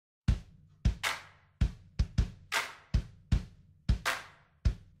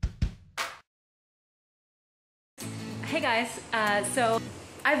Hey guys, so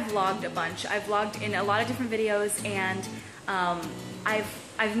I've vlogged a bunch. I've vlogged in a lot of different videos, and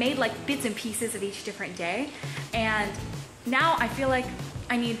I've made like bits and pieces of each different day, and now I feel like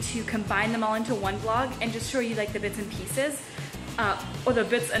I need to combine them all into one vlog and just show you like the bits and pieces, or the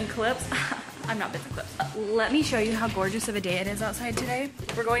bits and clips. I'm not bits and clips. Let me show you how gorgeous of a day it is outside today.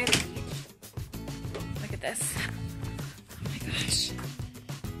 We're going to the beach. Look at this. Oh my gosh.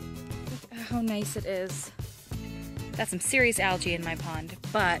 Look at how nice it is. Got some serious algae in my pond,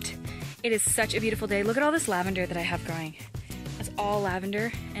 but it is such a beautiful day. Look at all this lavender that I have growing. It's all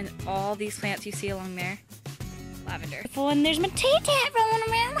lavender, and all these plants you see along there, lavender. And there's my tat rolling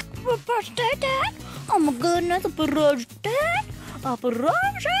around. Oh my goodness, a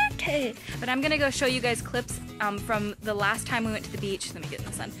but I'm gonna go show you guys clips from the last time we went to the beach. Let me get in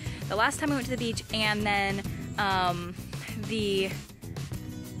the sun. The last time we went to the beach, and then the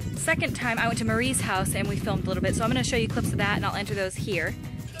second time I went to Marie's house and we filmed a little bit. So I'm gonna show you clips of that, and I'll enter those here.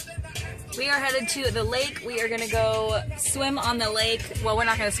 We are headed to the lake. We are gonna go swim on the lake. Well, we're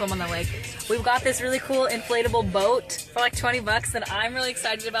not gonna swim on the lake. We've got this really cool inflatable boat for like 20 bucks, and I'm really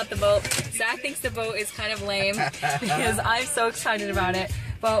excited about the boat. Zach thinks the boat is kind of lame because I'm so excited about it.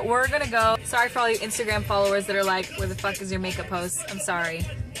 But we're gonna go. Sorry for all you Instagram followers that are like, where the fuck is your makeup post? I'm sorry.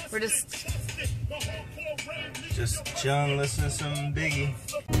 We're just chilling, listening to some Biggie.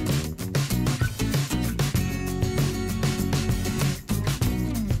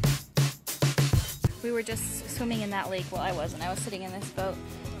 We were just swimming in that lake. Well, I wasn't. I was sitting in this boat,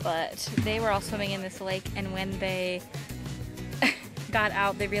 but they were all swimming in this lake, and when they got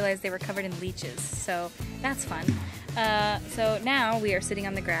out, they realized they were covered in leeches, so that's fun. So now we are sitting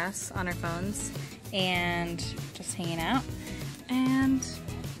on the grass on our phones and just hanging out, and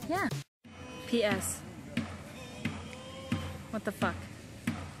yeah. P.S. What the fuck?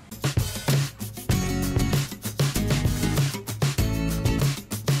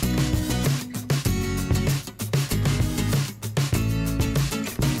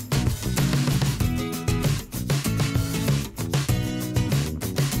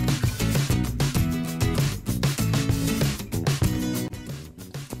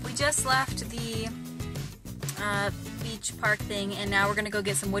 Just left the beach park thing, and now we're gonna go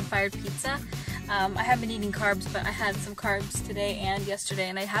get some wood-fired pizza. I haven't been eating carbs, but I had some carbs today and yesterday,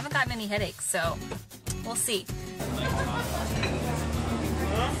 and I haven't gotten any headaches, so we'll see.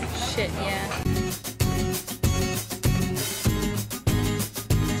 Shit, yeah.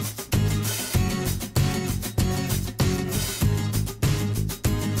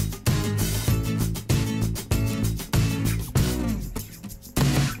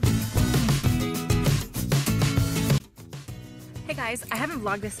 Guys, I haven't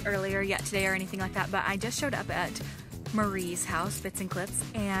vlogged this earlier yet today or anything like that, but I just showed up at Marie's house, Bits and Clips,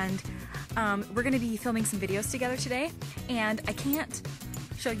 and we're going to be filming some videos together today, and I can't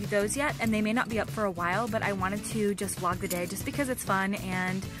show you those yet, and they may not be up for a while, but I wanted to just vlog the day just because it's fun,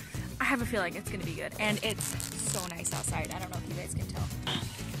 and I have a feeling it's going to be good, and it's so nice outside. I don't know if you guys can tell.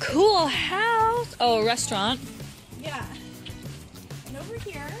 Cool house! Oh, restaurant. Yeah. And over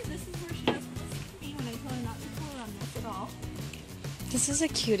here, this is where she doesn't listen to me when I tell her not to pull her on this at all. This is the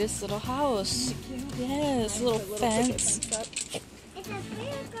cutest little house. Yes, little fence.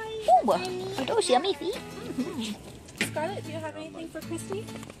 Oh, are those yummy feet? Scarlett, do you have anything for Kristi?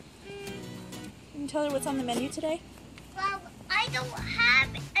 Can you tell her what's on the menu today? Well, I don't have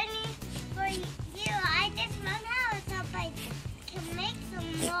any for you. I just ran out, so I can make some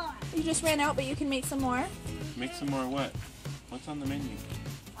more. You just ran out, but you can make some more? Make some more what? What's on the menu?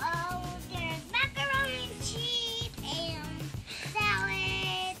 Oh, there's macaroni and cheese and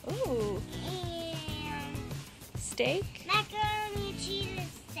salad. Ooh. And steak? Macaroni and cheese and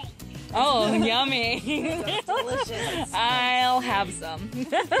steak. Oh, yummy. That's delicious. I'll have some.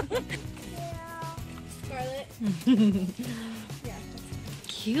 Scarlett. Yeah.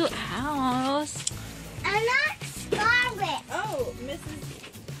 Cute house. I'm not Scarlett. Oh, Mrs.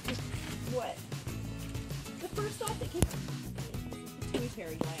 What? The first off that came.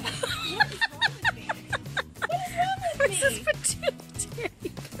 Pituitary gland. What is wrong with me? What is wrong with me? Mrs. Pituitary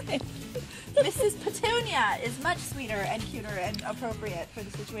gland. Mrs. Petunia is much sweeter and cuter and appropriate for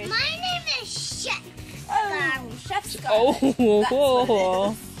the situation. My name is Chef. Oh, Chef Scarlett. Oh, that's what it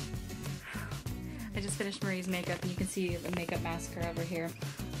is. I just finished Marie's makeup, and you can see the makeup mascara over here.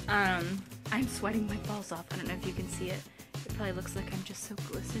 I'm sweating my balls off. I don't know if you can see it. It probably looks like I'm just so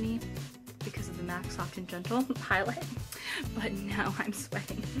glistening because of the MAC Soft and Gentle highlight, but now I'm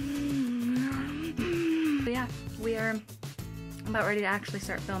sweating. But yeah, we are about ready to actually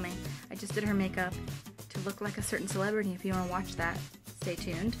start filming. I just did her makeup to look like a certain celebrity. If you want to watch that, stay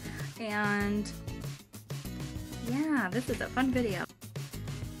tuned. And Yeah, this is a fun video.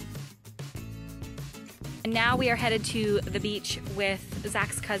 And now we are headed to the beach with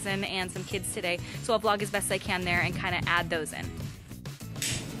Zach's cousin and some kids today. So I'll vlog as best I can there and kind of add those in.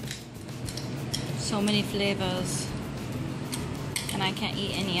 So many flavors. And I can't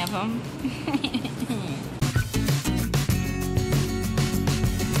eat any of them.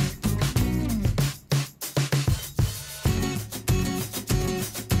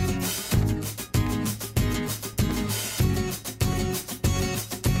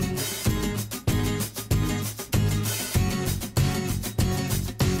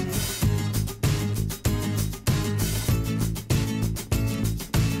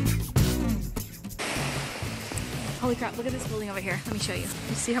 Holy crap, look at this building over here. Let me show you.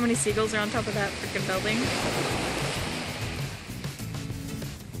 You see how many seagulls are on top of that freaking building?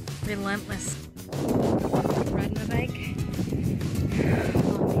 Relentless. Riding my bike.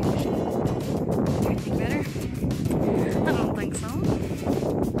 Anything better? I don't think so.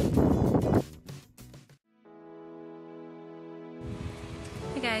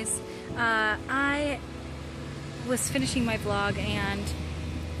 Hey guys, I was finishing my vlog and,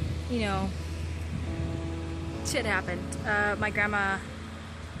 you know, shit happened. My grandma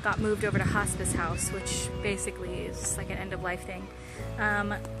got moved over to hospice house, which basically is like an end of life thing.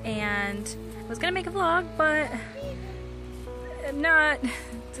 And I was gonna make a vlog, but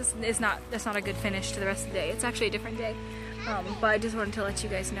that's not a good finish to the rest of the day. It's actually a different day. But I just wanted to let you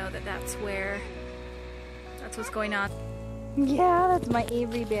guys know that that's what's going on. Yeah, that's my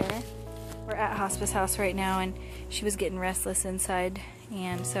Avery bear. We're at hospice house right now, and she was getting restless inside,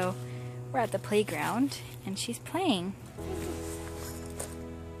 and so we're at the playground, and she's playing.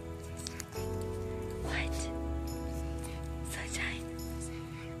 What? Sunshine.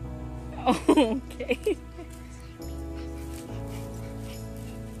 Oh, okay.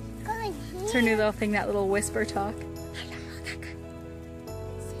 It's her new little thing, that little whisper talk.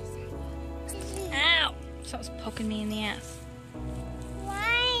 Ow! Something's poking me in the ass.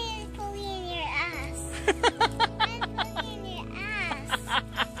 Why is it poking in your ass? Why is it poking in your ass?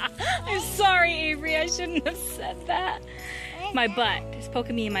 I'm sorry, Avery. I shouldn't have said that. My butt. It's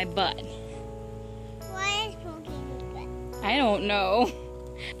poking me in my butt. Why is it poking in your butt? I don't know.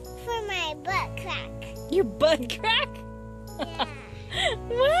 For my butt crack. Your butt crack? Yeah.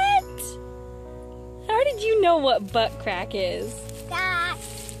 What? How did you know what butt crack is? Dad.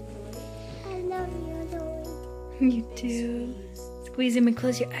 I love you, Zoe. You do. Squeeze him and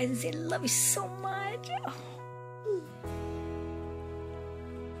close your eyes and say, I love you so much. Oh.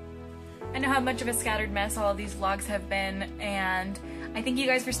 I know how much of a scattered mess all of these vlogs have been, and I thank you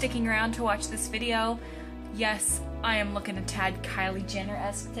guys for sticking around to watch this video. Yes, I am looking a tad Kylie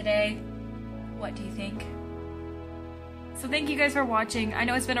Jenner-esque today. What do you think? So thank you guys for watching. I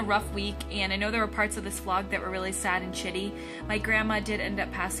know it's been a rough week, and I know there were parts of this vlog that were really sad and shitty. My grandma did end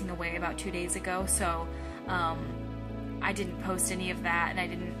up passing away about 2 days ago, so I didn't post any of that, and I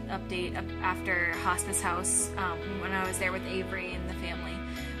didn't update after hospice house when I was there with Avery and the family.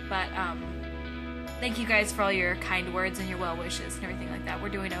 But thank you guys for all your kind words and your well wishes and everything like that. We're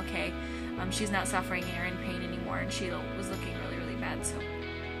doing okay. She's not suffering or in pain anymore, and she was looking really, really bad. So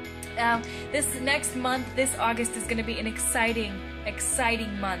this next month, this August, is going to be an exciting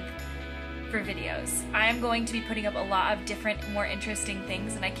month for videos. I am going to be putting up a lot of different, more interesting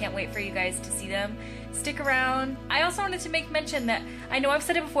things, and I can't wait for you guys to see them. Stick around. I also wanted to make mention that, I know I've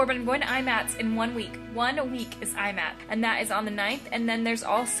said it before, but I'm going to IMATS in 1 week. 1 week is IMAT, and that is on the 9th, and then there's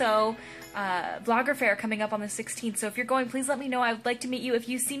also Vlogger Fair coming up on the 16th, so if you're going, please let me know. I would like to meet you. If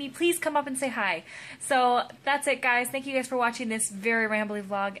you see me, please come up and say hi. So that's it, guys. Thank you guys for watching this very rambly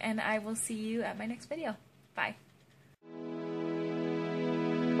vlog, and I will see you at my next video. Bye.